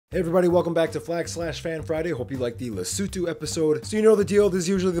Hey everybody, welcome back to Flag/Fan Friday. Hope you liked the Lesotho episode. So you know the deal, this is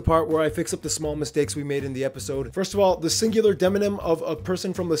usually the part where I fix up the small mistakes we made in the episode. First of all, the singular demonym of a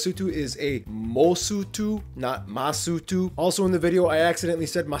person from Lesotho is a Mosutu, not Masutu. Also in the video, I accidentally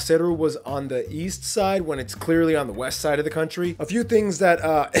said Maseru was on the east side when it's clearly on the west side of the country. A few things that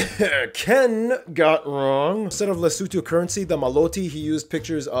Ken got wrong. Instead of Lesotho currency, the Maloti, he used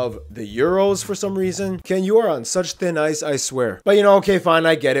pictures of the euros for some reason. Ken, you are on such thin ice, I swear. But you know, okay, fine,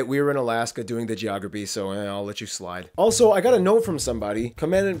 I get it. We were in Alaska doing the geography, so I'll let you slide. Also, I got a note from somebody.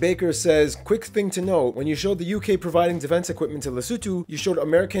 Commandant Baker says, quick thing to note, when you showed the UK providing defense equipment to Lesotho, you showed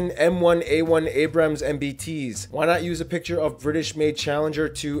American M1A1 Abrams MBTs. Why not use a picture of British-made Challenger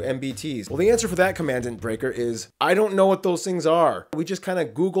 2 MBTs? Well, the answer for that, Commandant Baker, is I don't know what those things are. We just kind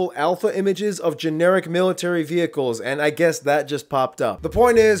of Google alpha images of generic military vehicles, and I guess that just popped up. The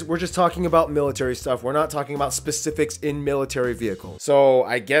point is, we're just talking about military stuff. We're not talking about specifics in military vehicles. So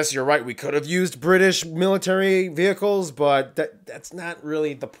I guess you're right, we could have used British military vehicles, but that's not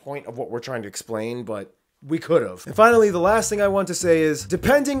really the point of what we're trying to explain, but we could have. And finally, the last thing I want to say is,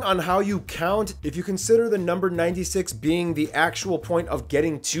 depending on how you count, if you consider the number 96 being the actual point of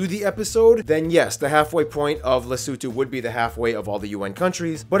getting to the episode, then yes, the halfway point of Lesotho would be the halfway of all the UN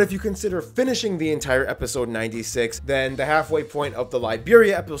countries. But if you consider finishing the entire episode 96, then the halfway point of the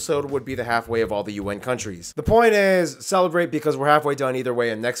Liberia episode would be the halfway of all the UN countries. The point is, celebrate because we're halfway done either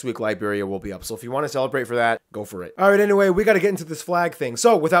way, and next week Liberia will be up. So if you want to celebrate for that, go for it. All right, anyway, we got to get into this flag thing.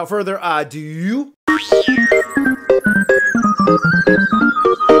 So without further ado,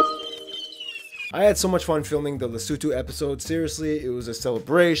 I had so much fun filming the Lesotho episode. Seriously, it was a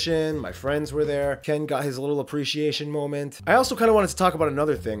celebration. My friends were there. Ken got his little appreciation moment. I also kind of wanted to talk about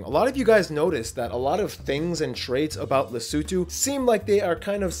another thing. A lot of you guys noticed that a lot of things and traits about Lesotho seem like they are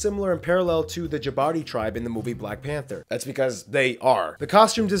kind of similar and parallel to the Jabari tribe in the movie Black Panther. That's because they are. The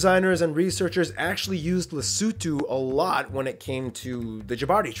costume designers and researchers actually used Lesotho a lot when it came to the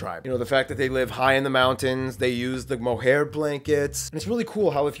Jabari tribe. You know, the fact that they live high in the mountains, they use the mohair blankets. And it's really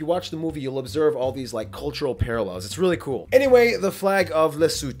cool how if you watch the movie, you'll observe all these like cultural parallels. It's really cool. Anyway, the flag of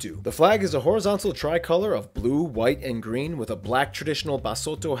Lesotho. The flag is a horizontal tricolor of blue, white, and green with a black traditional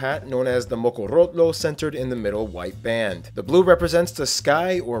Basotho hat known as the Mokorotlo centered in the middle white band. The blue represents the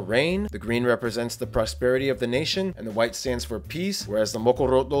sky or rain, the green represents the prosperity of the nation, and the white stands for peace, whereas the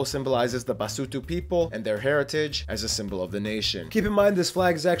Mokorotlo symbolizes the Basotho people and their heritage as a symbol of the nation. Keep in mind this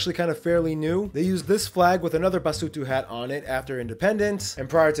flag is actually kind of fairly new. They used this flag with another Basotho hat on it after independence, and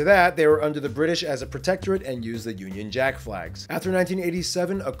prior to that they were under the British as a protectorate and used the Union Jack flags. After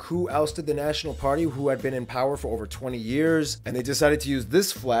 1987, a coup ousted the National Party, who had been in power for over 20 years, and they decided to use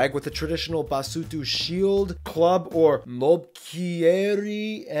this flag with the traditional Basotho shield, club or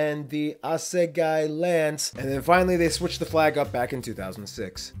mobkieri, and the assegai lance, and then finally they switched the flag up back in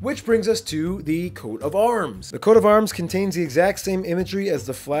 2006. Which brings us to the coat of arms. The coat of arms contains the exact same imagery as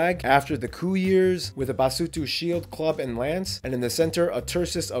the flag after the coup years, with a Basotho shield, club, and lance, and in the center a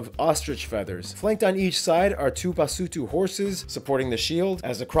tursus of ostrich feathers. Flanked on each side are two Basotho horses supporting the shield,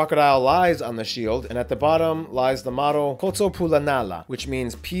 as the crocodile lies on the shield, and at the bottom lies the motto Kotso Pulanala, which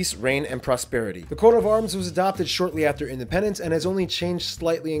means peace, reign, and prosperity. The coat of arms was adopted shortly after independence and has only changed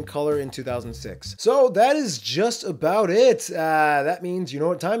slightly in color in 2006. So that is just about it. That means you know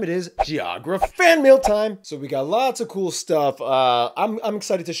what time it is. Geography fan mail time. So we got lots of cool stuff. I'm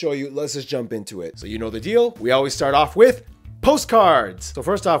excited to show you. Let's just jump into it. So you know the deal. We always start off with postcards. So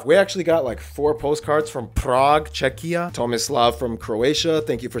first off, we actually got like 4 postcards from Prague, Czechia. Tomislav from Croatia,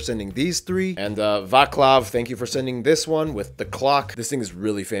 thank you for sending these 3. And Vaclav, thank you for sending this one with the clock. This thing is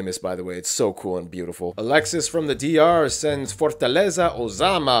really famous, by the way. It's so cool and beautiful. Alexis from the DR sends Fortaleza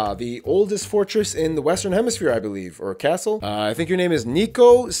Ozama, the oldest fortress in the Western Hemisphere, I believe, or castle. I think your name is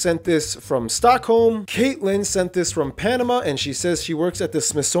Nico, sent this from Stockholm. Caitlin sent this from Panama, and she says she works at the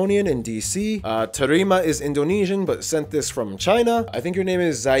Smithsonian in DC. Tarima is Indonesian, but sent this from China. I think your name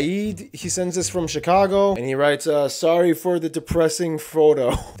is Zaid. He sends this from Chicago, and he writes, sorry for the depressing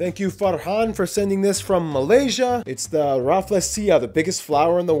photo. Thank you, Farhan, for sending this from Malaysia. It's the Rafflesia, the biggest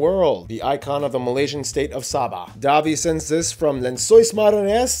flower in the world, the icon of the Malaysian state of Sabah. Davi sends this from Lençóis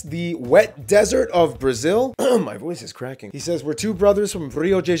Maranhães, the wet desert of Brazil. My voice is cracking. He says, we're 2 brothers from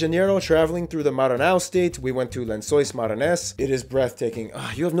Rio de Janeiro traveling through the Maranhão state. We went to Lençóis Maranhães. It is breathtaking.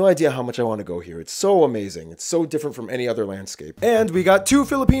 You have no idea how much I want to go here. It's so amazing. It's so different from any other land landscape. And we got 2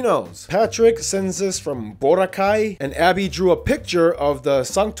 Filipinos. Patrick sends this from Boracay, and Abby drew a picture of the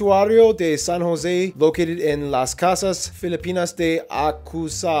Santuario de San Jose located in Las Casas Filipinas de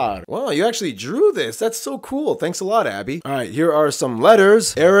Acusar. Wow, you actually drew this. That's so cool. Thanks a lot, Abby. All right, here are some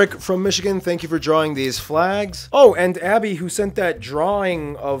letters. Eric from Michigan, thank you for drawing these flags. Oh, and Abby, who sent that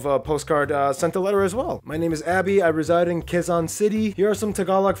drawing of a postcard, sent a letter as well. My name is Abby. I reside in Quezon City. Here are some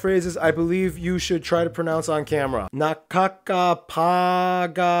Tagalog phrases I believe you should try to pronounce on camera.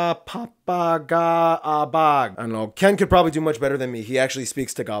 Nakakapagapapagaabag. I don't know. Ken could probably do much better than me. He actually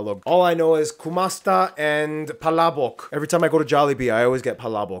speaks Tagalog. All I know is kumasta and palabok. Every time I go to Jollibee, I always get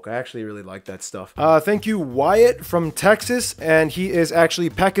palabok. I actually really like that stuff. Thank you, Wyatt from Texas, and he is actually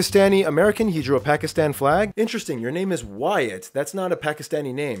Pakistani American. He drew a Pakistan flag. Interesting. Your name is Wyatt. That's not a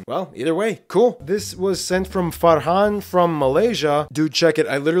Pakistani name. Well, either way, cool. This was sent from Farhan from Malaysia. Dude, check it.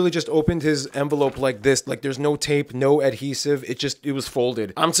 I literally just opened his envelope like this. Like there's no tape, no adhesive. It was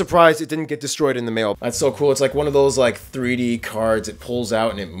folded. I'm surprised it didn't get destroyed in the mail. That's so cool. It's like one of those like 3D cards. It pulls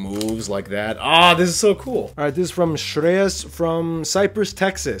out and it moves like that. Ah, this is so cool. All right, this is from Shreyas from Cypress,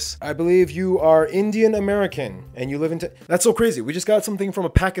 Texas. I believe you are Indian American and you live in That's so crazy. We just got something from a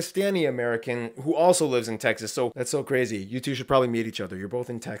Pakistani American who also lives in Texas. So that's so crazy. You two should probably meet each other. You're both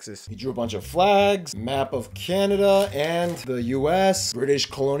in Texas. He drew a bunch of flags, map of Canada and the US, British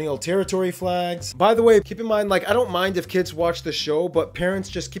colonial territory flags. By the way, keep in mind, like, I don't mind if kids watch the show, but parents,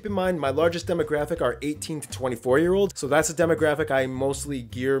 just keep in mind my largest demographic are 18 to 24-year-olds. So that's a demographic I mostly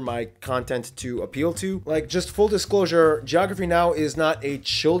gear my content to appeal to. Like, just full disclosure, Geography Now is not a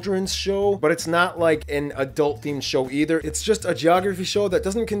children's show, but it's not like an adult-themed show either. It's just a geography show that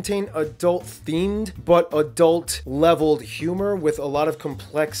doesn't contain adult-themed, but adult-leveled humor with a lot of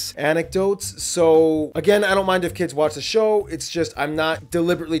complex anecdotes. So, again, I don't mind if kids watch the show. It's just I'm not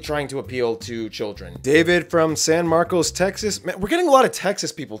deliberately trying to appeal to children. David from San Marcos, Texas. Man, we're getting a lot of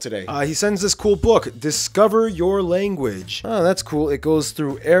Texas people today. He sends this cool book, Discover Your Language. Oh, that's cool. It goes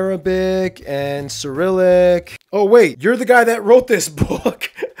through Arabic and Cyrillic. Oh, wait, you're the guy that wrote this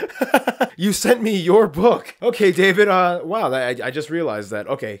book. You sent me your book. Okay, David, wow, I just realized that.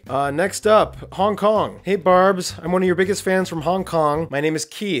 Okay, next up, Hong Kong. Hey, Barbs, I'm one of your biggest fans from Hong Kong. My name is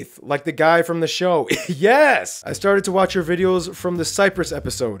Keith, like the guy from the show. Yes! I started to watch your videos from the Cyprus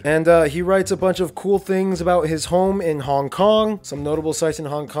episode. And he writes a bunch of cool things about his home in Hong Kong. Some notable sites in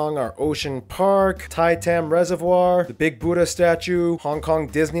Hong Kong are Ocean Park, Tai Tam Reservoir, the Big Buddha statue, Hong Kong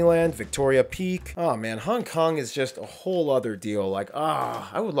Disneyland, Victoria Peak. Oh man, Hong Kong is just a whole other deal. Like,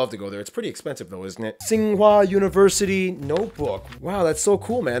 I would love to go there. It's pretty expensive though, isn't it? Tsinghua University notebook. Wow, that's so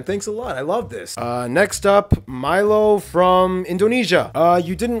cool, man. Thanks a lot. I love this. Next up, Milo from Indonesia.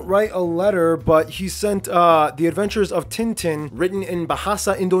 You didn't write a letter, but he sent The Adventures of Tintin written in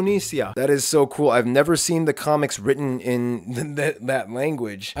Bahasa Indonesia. That is so cool. I've never seen the comics written in that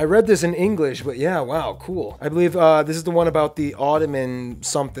language. I read this in English, but yeah, wow, cool. I believe this is the one about the Ottoman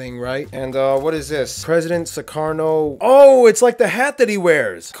something, right? And what is this? President Sukarno. Oh, it's like the hat that he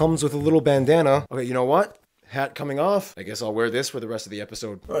wears. Comes with a little bandana. Okay, you know what? Hat coming off. I guess I'll wear this for the rest of the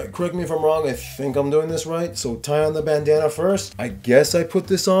episode. All right, correct me if I'm wrong. I think I'm doing this right. So tie on the bandana first. I guess I put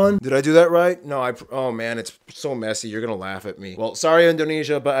this on. Did I do that right? No, oh man, it's so messy. You're gonna laugh at me. Well, sorry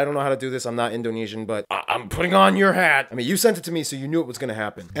Indonesia, but I don't know how to do this. I'm not Indonesian, but I'm putting on your hat. I mean, you sent it to me, so you knew it was gonna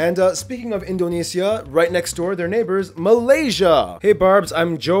happen. And speaking of Indonesia, right next door, their neighbors, Malaysia. Hey Barbs,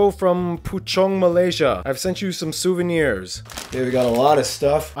 I'm Joe from Puchong, Malaysia. I've sent you some souvenirs. Okay, we got a lot of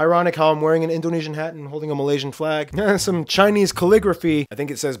stuff. Ironic how I'm wearing an Indonesian hat and holding a Malaysian flag. Some Chinese calligraphy. I think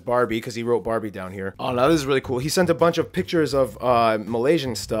it says Barbie because he wrote Barbie down here. Oh, now this is really cool. He sent a bunch of pictures of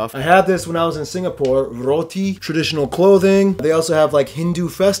Malaysian stuff. I had this when I was in Singapore. Roti, traditional clothing. They also have like Hindu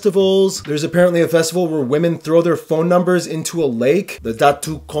festivals. There's apparently a festival where women throw their phone numbers into a lake, the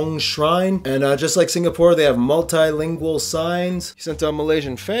Datu Kong Shrine. And just like Singapore, they have multilingual signs. He sent a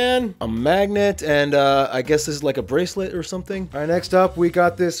Malaysian fan, a magnet, and I guess this is like a bracelet or something. All right, next up, we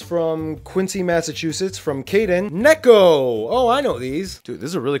got this from Quincy, Massachusetts, from Caden. Neko! Oh, I know these. Dude, this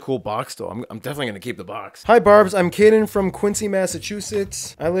is a really cool box though. I'm definitely gonna keep the box. Hi Barbs, I'm Caden from Quincy,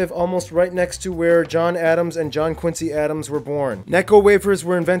 Massachusetts. I live almost right next to where John Adams and John Quincy Adams were born. Necco wafers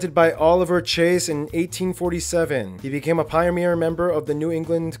were invented by Oliver Chase in 1847. He became a pioneer member of the New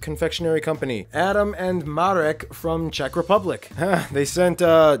England Confectionery Company. Adam and Marek from Czech Republic. They sent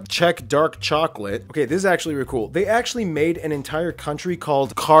Czech dark chocolate. Okay, this is actually really cool. They actually made an entire country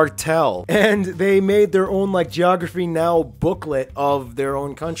called Cartel, and they made their own own like Geography Now booklet of their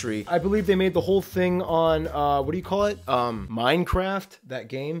own country. I believe they made the whole thing on, what do you call it? Minecraft, that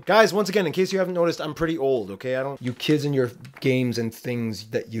game. Guys, once again, in case you haven't noticed, I'm pretty old, okay? I don't, you kids and your games and things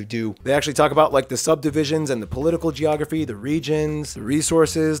that you do. They actually talk about like the subdivisions and the political geography, the regions, the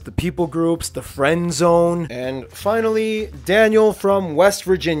resources, the people groups, the friend zone. And finally, Daniel from West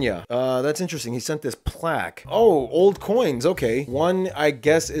Virginia. That's interesting. He sent this plaque. Oh, old coins. Okay. One, I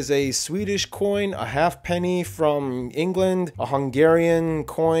guess, is a Swedish coin, a half penny from England, a Hungarian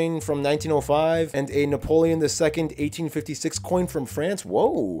coin from 1905, and a Napoleon II 1856 coin from France. Whoa.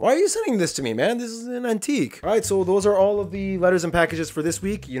 Why are you sending this to me, man? This is an antique. All right, so those are all of the letters and packages for this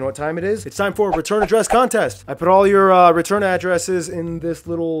week. You know what time it is? It's time for a return address contest. I put all your return addresses in this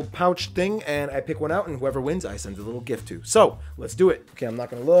little pouch thing, and I pick one out, and whoever wins, I send a little gift to. So, let's do it. Okay, I'm not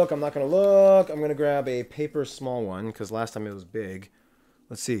gonna look. I'm gonna grab a paper small one, because last time it was big.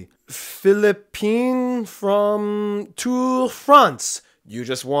 Let's see. Philippine from Tours, France. You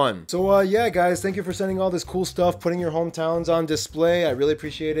just won. So, yeah, guys, thank you for sending all this cool stuff, putting your hometowns on display. I really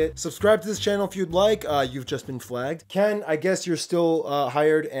appreciate it. Subscribe to this channel if you'd like. You've just been flagged. Ken, I guess you're still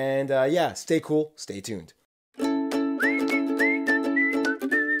hired. And, yeah, stay cool. Stay tuned.